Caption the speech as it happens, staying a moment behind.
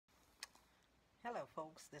Hello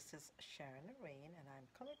folks, this is Sharon Naraine and I'm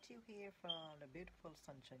coming to you here from the beautiful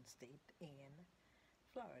Sunshine State in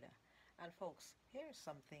Florida. And folks, here's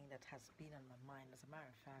something that has been on my mind. As a matter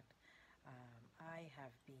of fact, I have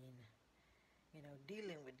been,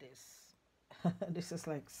 dealing with this. This is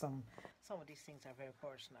like some of these things are very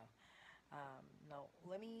personal. Now,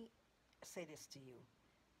 let me say this to you,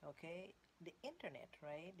 okay? The internet,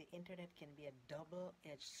 right? The internet can be a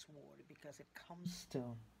double-edged sword because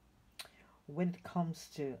when it comes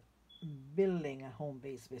to building a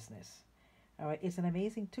home-based business. All right, it's an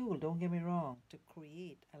amazing tool, don't get me wrong, to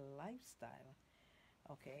create a lifestyle,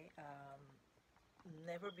 okay,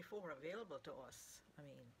 never before available to us. I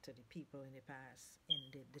mean, to the people in the past in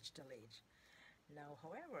the digital age. Now,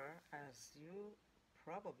 however, as you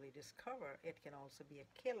probably discover, it can also be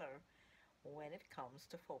a killer when it comes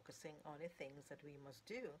to focusing on the things that we must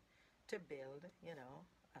do to build,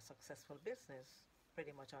 a successful business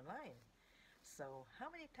pretty much online. So, how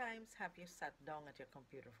many times have you sat down at your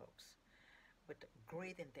computer, folks, with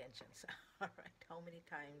great intentions? All right, how many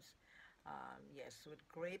times, yes, with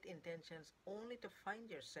great intentions, only to find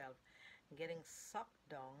yourself getting sucked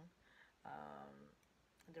down um,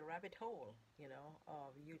 the rabbit hole,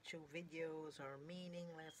 of YouTube videos or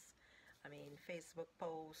meaningless, I mean, Facebook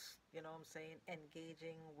posts, you know what I'm saying,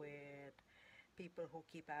 engaging with people who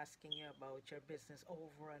keep asking you about your business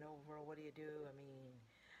over and over. What do you do? I mean,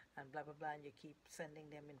 and blah blah blah, and you keep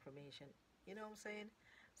sending them information. You know what I'm saying?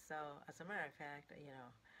 So, as a matter of fact,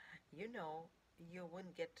 you know, you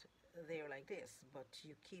wouldn't get there like this, but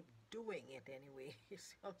you keep doing it anyway. You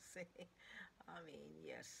see what I'm saying? I mean,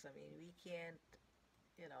 yes. I mean, we can't,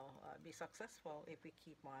 be successful if we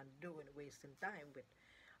keep on doing wasting time with,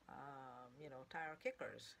 tire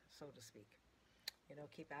kickers, so to speak.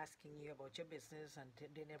 Keep asking you about your business and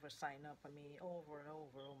they never sign up. I mean, over and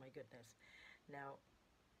over. Oh my goodness. Now,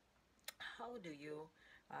 how do you,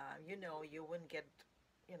 you wouldn't get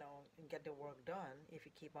the work done if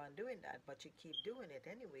you keep on doing that, but you keep doing it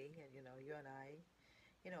anyway. And you and I,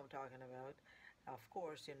 I'm talking about. Of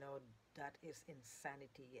course, that is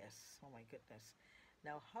insanity. Yes. Oh my goodness.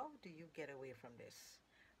 Now, how do you get away from this?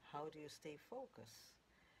 How do you stay focused?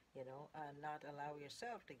 And not allow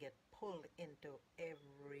yourself to get pulled into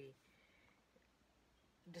every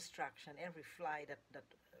distraction, every fly that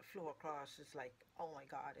flew across is like, oh my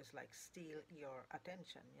God, it's like steal your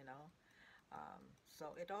attention.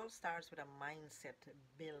 So it all starts with a mindset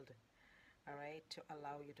build, all right, to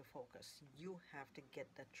allow you to focus. You have to get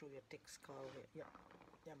that through your thick skull,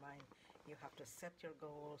 your mind. You have to set your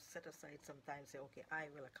goal, set aside some time, say, okay,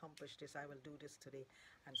 I will accomplish this, I will do this today,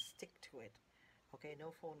 and stick to it. Okay,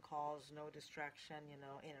 no phone calls, no distraction,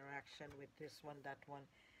 interaction with this one, that one.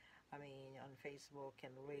 I mean, on Facebook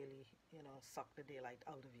can really, suck the daylight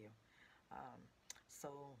out of you. Um,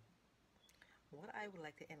 so, what I would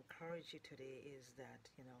like to encourage you today is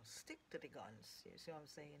that, stick to the guns. You see what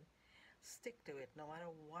I'm saying? Stick to it. No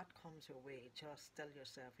matter what comes your way, just tell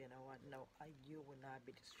yourself, you know what? No, you will not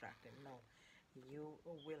be distracted. No, you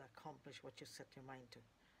will accomplish what you set your mind to.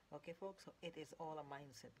 Okay, folks? So, it is all a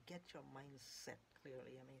mindset. Get your mindset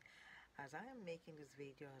clearly. I mean, as I am making this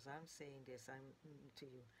video, as I'm saying this, I'm to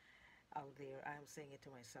you out there. I'm saying it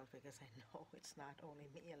to myself because I know it's not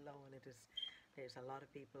only me alone. There's a lot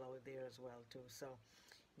of people out there as well too. So,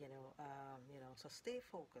 so stay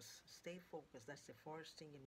focused. Stay focused. That's the first thing you